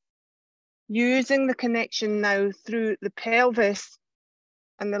inhale, using the connection now through the pelvis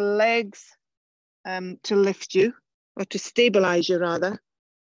and the legs to lift you, or to stabilize you rather.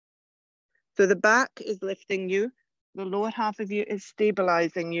 So the back is lifting you, the lower half of you is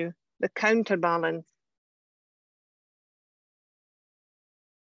stabilizing you, the counterbalance.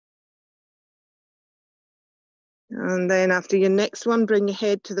 And then after your next one, bring your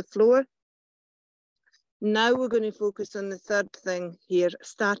head to the floor. Now we're going to focus on the third thing here,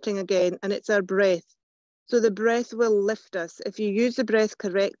 starting again, and it's our breath. So the breath will lift us. If you use the breath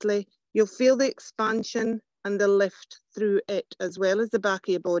correctly, you'll feel the expansion and the lift through it, as well as the back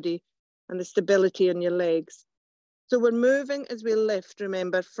of your body and the stability in your legs. So we're moving as we lift,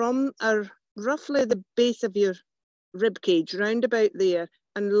 remember, from our roughly the base of your rib cage, round about there,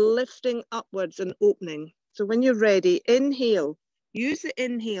 and lifting upwards and opening. So when you're ready, inhale, use the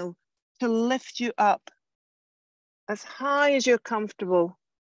inhale to lift you up as high as you're comfortable.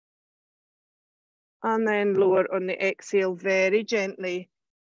 And then lower on the exhale, very gently,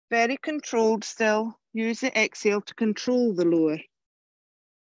 very controlled still. Use the exhale to control the lower.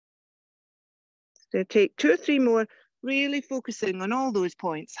 So take 2 or 3 more, Really focusing on all those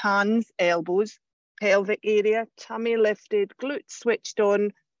points: hands, elbows, pelvic area, tummy lifted, glutes switched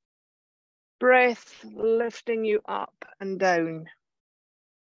on, breath lifting you up and down.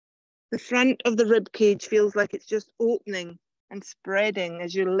 The front of the rib cage feels like it's just opening and spreading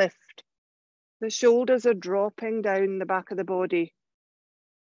as you lift. The shoulders are dropping down the back of the body.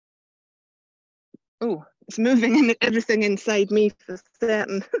 Oh, it's moving in everything inside me for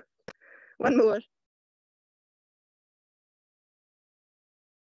certain. One more.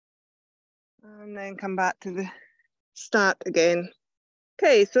 And then come back to the start again.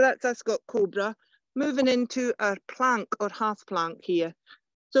 Okay, so that's us got Cobra. Moving into our plank or half plank here.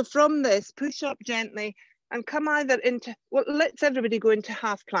 So from this, push up gently and come either into, well, let's everybody go into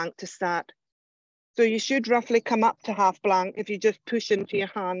half plank to start. So you should roughly come up to half plank if you just push into your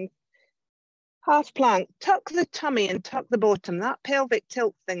hand. Half plank, tuck the tummy and tuck the bottom, that pelvic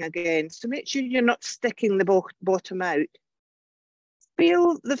tilt thing again. So make sure you're not sticking the bottom out.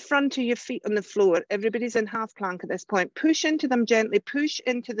 Feel the front of your feet on the floor. Everybody's in half plank at this point. Push into them gently, push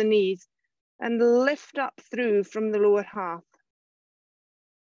into the knees and lift up through from the lower half.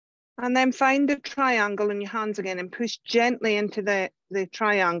 And then find the triangle in your hands again and push gently into the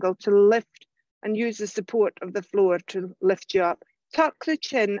triangle to lift and use the support of the floor to lift you up. Tuck the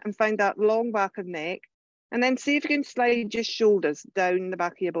chin and find that long back of neck. And then see if you can slide your shoulders down the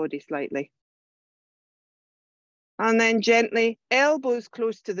back of your body slightly. And then gently, elbows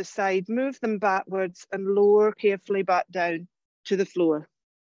close to the side, move them backwards and lower carefully back down to the floor.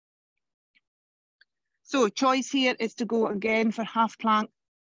 So choice here is to go again for half plank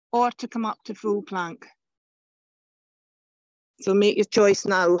or to come up to full plank. So make your choice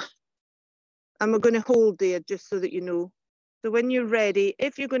now. And we're going to hold there just so that you know. So when you're ready,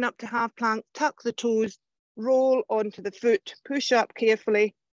 if you're going up to half plank, tuck the toes, roll onto the foot, push up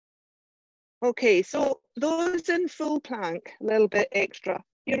carefully. Okay, so those in full plank, a little bit extra.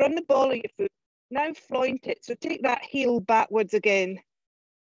 You're on the ball of your foot. Now floint it. So take that heel backwards again.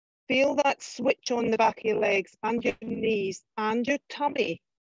 Feel that switch on the back of your legs and your knees and your tummy.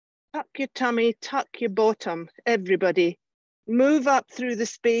 Tuck your tummy, tuck your bottom, everybody. Move up through the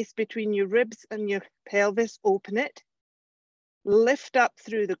space between your ribs and your pelvis, open it. Lift up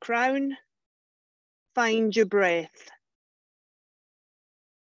through the crown. Find your breath.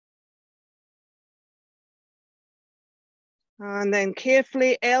 And then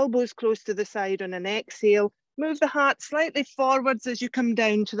carefully, elbows close to the side on an exhale. Move the heart slightly forwards as you come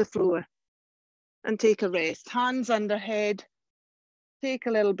down to the floor. And take a rest. Hands under head. Take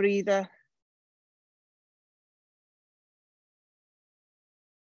a little breather.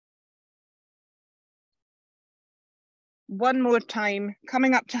 One more time,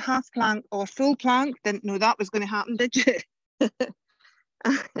 coming up to half plank or full plank. Didn't know that was going to happen, did you?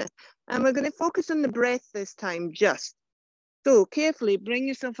 And we're going to focus on the breath this time, just. So carefully bring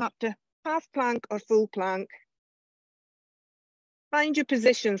yourself up to half plank or full plank. Find your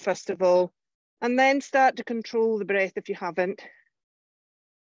position first of all, and then start to control the breath if you haven't.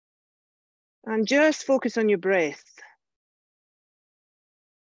 And just focus on your breath.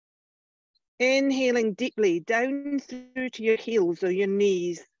 Inhaling deeply down through to your heels or your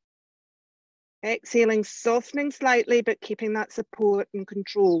knees. Exhaling, softening slightly, but keeping that support and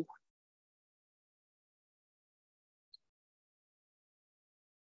control.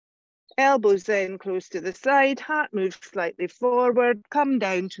 Elbows then close to the side, heart moves slightly forward, come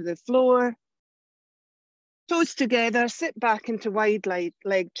down to the floor. Toes together, sit back into wide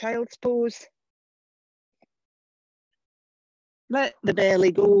leg child's pose. Let the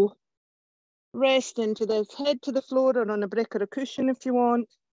belly go. Rest into this, head to the floor or on a brick or a cushion if you want.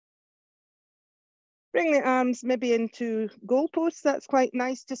 Bring the arms maybe into goalposts, that's quite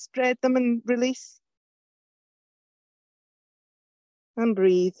nice to spread them and release. And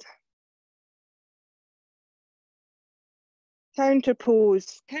breathe. Counter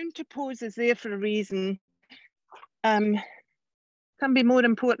pose. Counter pose is there for a reason. Can be more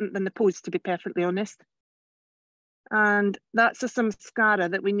important than the pose, to be perfectly honest. And that's a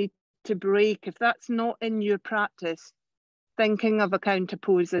samskara that we need to break. If that's not in your practice, thinking of a counter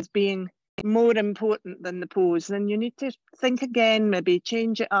pose as being more important than the pose, then you need to think again, maybe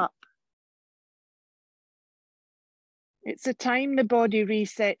change it up. It's a time the body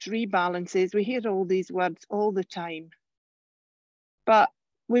resets, rebalances. We hear all these words all the time. But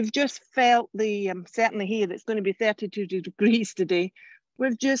we've just felt the, certainly here, it's going to be 32 degrees today.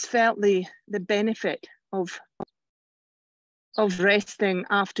 We've just felt the benefit of resting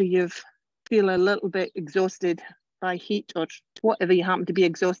after you've feel a little bit exhausted by heat or whatever you happen to be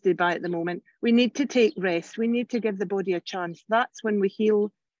exhausted by at the moment. We need to take rest. We need to give the body a chance. That's when we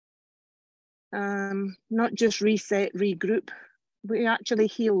heal Not just reset, regroup. We actually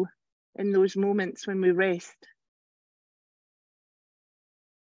heal in those moments when we rest.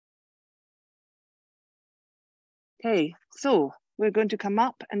 Okay, so we're going to come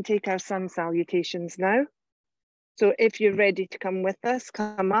up and take our sun salutations now. So if you're ready to come with us,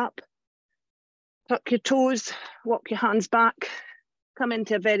 come up, tuck your toes, walk your hands back, come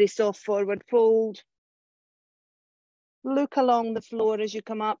into a very soft forward fold. Look along the floor as you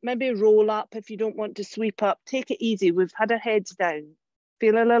come up, maybe roll up if you don't want to sweep up. Take it easy, we've had our heads down.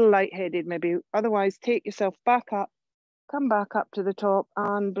 Feel a little lightheaded maybe, otherwise take yourself back up, come back up to the top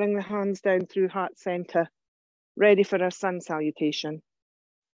and bring the hands down through heart center. Ready for our sun salutation.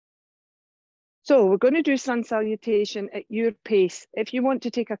 So we're going to do sun salutation at your pace. If you want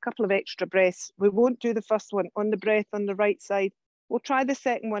to take a couple of extra breaths, we won't do the first one on the breath on the right side. We'll try the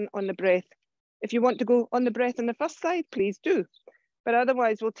second one on the breath. If you want to go on the breath on the first side, please do. But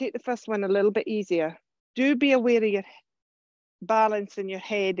otherwise, we'll take the first one a little bit easier. Do be aware of your balance in your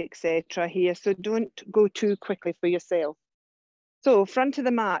head, etc. here, so don't go too quickly for yourself. So front of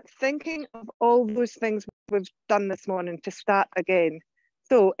the mat, thinking of all those things we've done this morning to start again.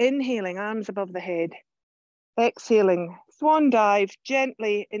 So inhaling, arms above the head. Exhaling, swan dive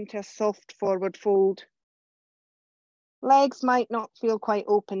gently into a soft forward fold. Legs might not feel quite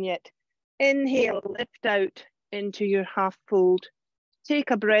open yet. Inhale, lift out into your half fold.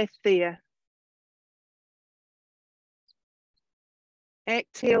 Take a breath there.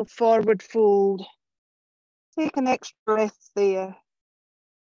 Exhale, forward fold. Take an extra breath there.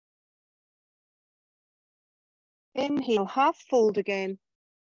 Inhale, half fold again.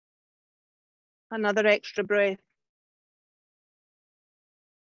 Another extra breath.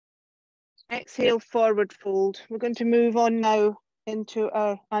 Exhale, forward fold. We're going to move on now into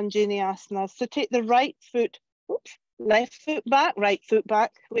our Anjaneyasana. So take the right foot, oops, left foot back, right foot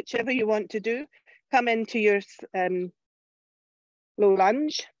back, whichever you want to do. Come into your low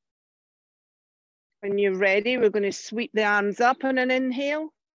lunge. When you're ready, we're going to sweep the arms up on an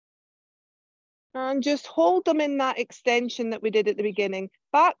inhale. And just hold them in that extension that we did at the beginning.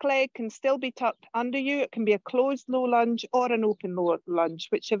 Back leg can still be tucked under you. It can be a closed low lunge or an open low lunge,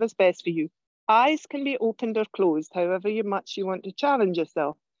 whichever's best for you. Eyes can be opened or closed, however much you want to challenge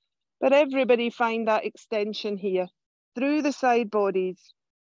yourself. But everybody find that extension here, through the side bodies,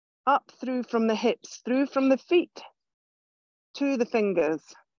 up through from the hips, through from the feet to the fingers.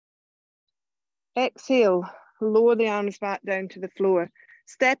 Exhale, lower the arms back down to the floor.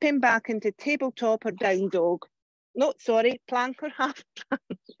 Stepping back into tabletop or down dog. No, sorry, plank or half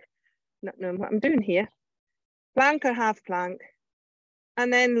plank. Not knowing what I'm doing here. Plank or half plank.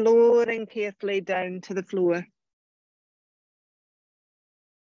 And then lowering carefully down to the floor.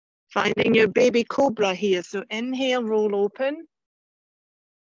 Finding your baby cobra here. So inhale, roll open.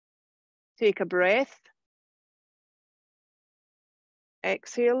 Take a breath.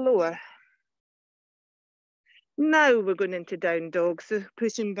 Exhale, lower. Now we're going into down dog. So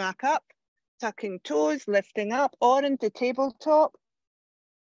pushing back up, tucking toes, lifting up, or into tabletop.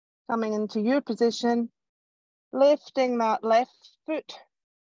 Coming into your position, lifting that left foot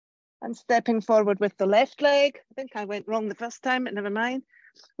and stepping forward with the left leg. I think I went wrong the first time, but never mind.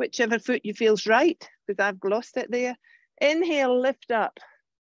 Whichever foot you feels right, because I've lost it there. Inhale, lift up.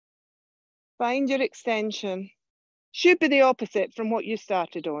 Find your extension. Should be the opposite from what you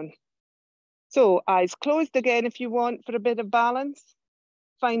started on. So eyes closed again if you want for a bit of balance.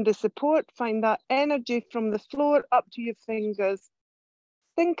 Find the support, find that energy from the floor up to your fingers.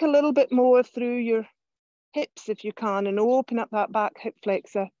 Think a little bit more through your hips if you can, and open up that back hip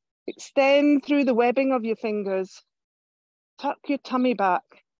flexor. Extend through the webbing of your fingers. Tuck your tummy back.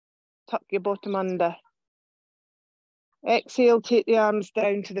 Tuck your bottom under. Exhale, take the arms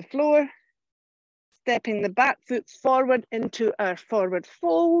down to the floor. Stepping the back foot forward into our forward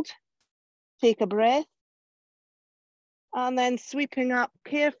fold. Take a breath. And then sweeping up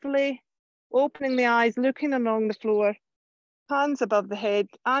carefully, opening the eyes, looking along the floor. Hands above the head,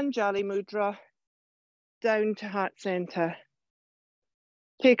 Anjali Mudra, down to heart center.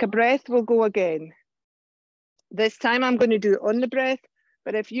 Take a breath, we'll go again. This time I'm going to do it on the breath,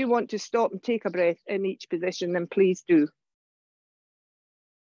 but if you want to stop and take a breath in each position, then please do.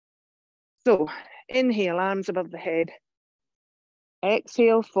 So, inhale, arms above the head.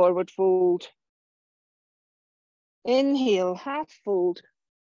 Exhale, forward fold. Inhale, half fold.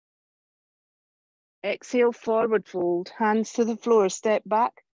 Exhale, forward fold. Hands to the floor, step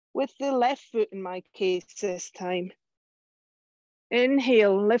back with the left foot in my case this time.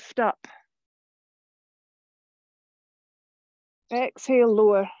 Inhale, lift up. Exhale,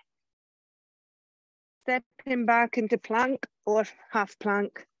 lower. Stepping back into plank or half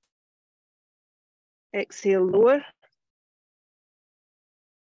plank. Exhale, lower.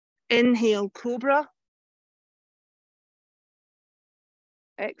 Inhale, Cobra.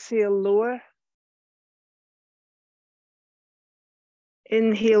 Exhale, lower.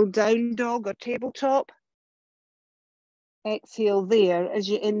 Inhale, down dog or tabletop. Exhale there. As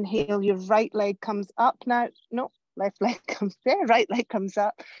you inhale, your right leg comes up now. No, left leg comes there. Right leg comes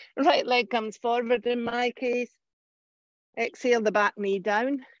up. Right leg comes forward in my case. Exhale, the back knee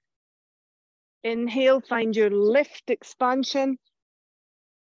down. Inhale, find your lift expansion.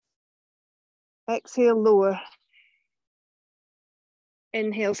 Exhale, lower.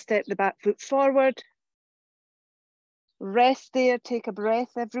 Inhale, step the back foot forward. Rest there, take a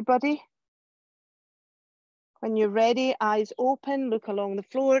breath, everybody. When you're ready, eyes open, look along the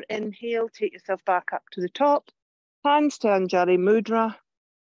floor. Inhale, take yourself back up to the top. Hands to Anjali Mudra.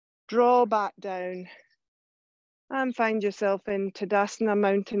 Draw back down. And find yourself in Tadasana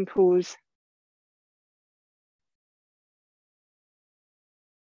mountain pose.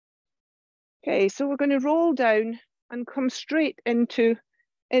 Okay, so we're going to roll down and come straight into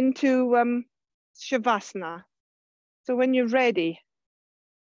Shavasana. So when you're ready,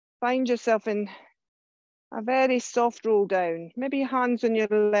 find yourself in a very soft roll down. Maybe hands on your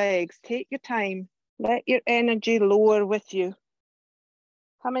legs. Take your time. Let your energy lower with you.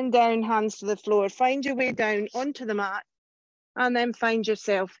 Coming down, hands to the floor. Find your way down onto the mat and then find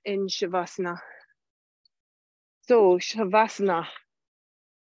yourself in Shavasana. So Shavasana.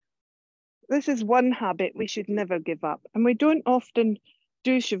 This is one habit we should never give up. And we don't often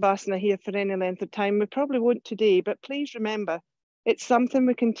do Shavasana here for any length of time. We probably won't today, but please remember, it's something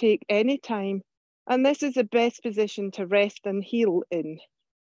we can take any time. And this is the best position to rest and heal in.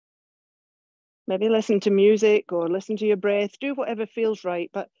 Maybe listen to music or listen to your breath, do whatever feels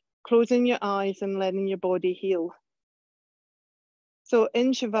right, but closing your eyes and letting your body heal. So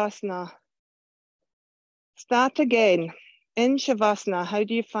in Shavasana, start again. In Shavasana, how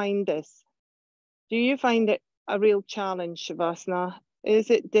do you find this? Do you find it a real challenge, Shavasana? Is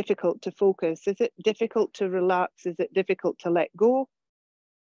it difficult to focus? Is it difficult to relax? Is it difficult to let go?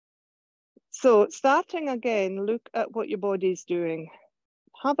 So starting again, look at what your body's doing.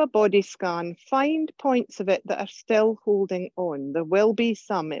 Have a body scan. Find points of it that are still holding on. There will be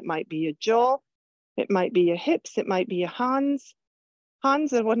some. It might be your jaw. It might be your hips. It might be your hands.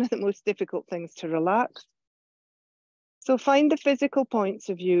 Hands are one of the most difficult things to relax. So find the physical points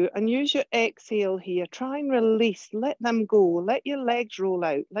of you and use your exhale here. Try and release, let them go. Let your legs roll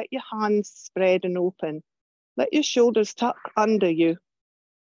out. Let your hands spread and open. Let your shoulders tuck under you.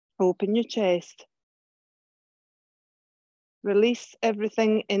 Open your chest. Release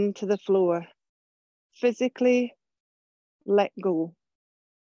everything into the floor. Physically, let go.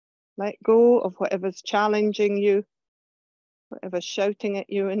 Let go of whatever's challenging you, whatever's shouting at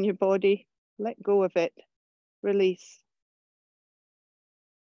you in your body. Let go of it. Release.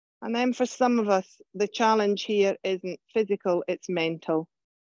 And then for some of us, the challenge here isn't physical, it's mental.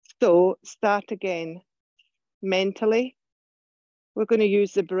 So start again. Mentally, we're going to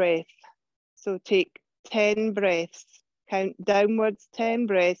use the breath. So take 10 breaths, count downwards 10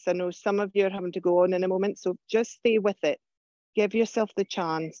 breaths. I know some of you are having to go on in a moment, so just stay with it. Give yourself the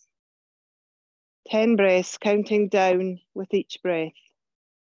chance. 10 breaths, counting down with each breath.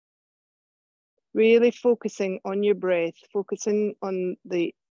 Really focusing on your breath, focusing on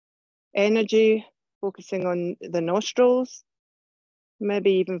the energy, focusing on the nostrils,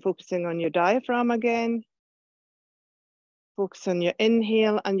 maybe even focusing on your diaphragm again. Focus on your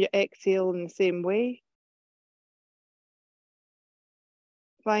inhale and your exhale in the same way.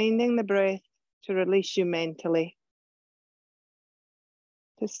 Finding the breath to release you mentally.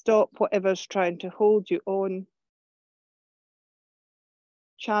 To stop whatever's trying to hold you on.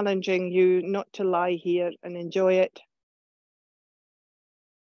 Challenging you not to lie here and enjoy it.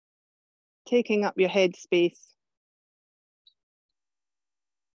 Taking up your head space.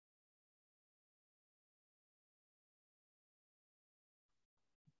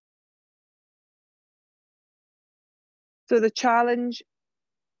 So the challenge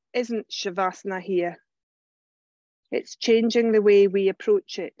isn't Shavasana here. It's changing the way we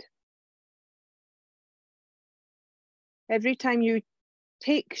approach it. Every time you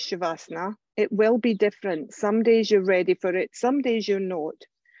take Shavasana, it will be different. Some days you're ready for it, some days you're not.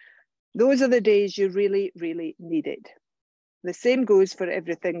 Those are the days you really, really need it. The same goes for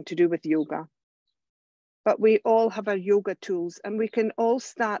everything to do with yoga. But we all have our yoga tools and we can all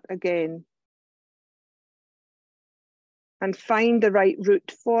start again and find the right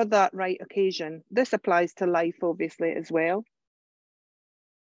route for that right occasion. This applies to life, obviously, as well.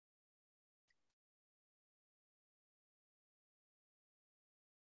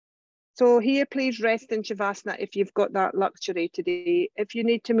 So here, please rest in Shavasana if you've got that luxury today. If you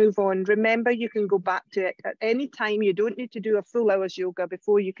need to move on, remember you can go back to it at any time. You don't need to do a full hour's yoga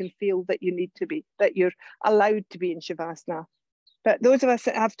before you can feel that you need to be, that you're allowed to be in Shavasana. But those of us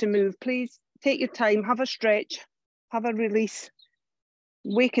that have to move, please take your time, have a stretch, have a release,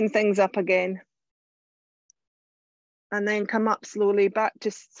 waken things up again. And then come up slowly back to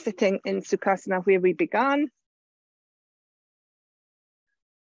sitting in Sukhasana where we began.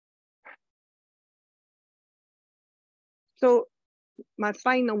 So my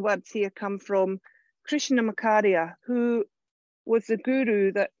final words here come from Krishnamacharya, who was the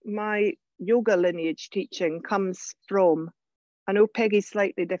guru that my yoga lineage teaching comes from. I know Peggy's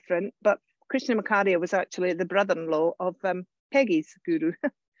slightly different, but Krishnamacharya was actually the brother-in-law of Peggy's guru.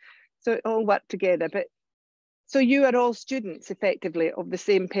 So it all worked together. But so you are all students effectively of the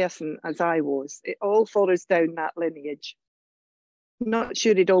same person as I was. It all follows down that lineage. Not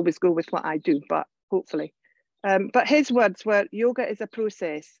sure he'd always go with what I do, but hopefully. But his words were, yoga is a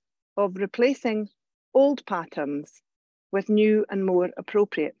process of replacing old patterns with new and more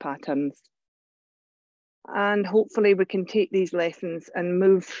appropriate patterns. And hopefully we can take these lessons and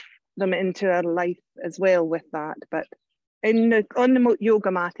move them into our life as well with that. But on the yoga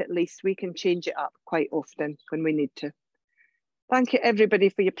mat, at least, we can change it up quite often when we need to. Thank you, everybody,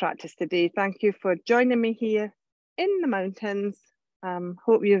 for your practice today. Thank you for joining me here in the mountains.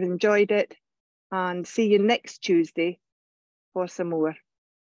 Hope you've enjoyed it, and see you next Tuesday for some more.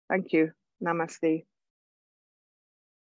 Thank you. Namaste.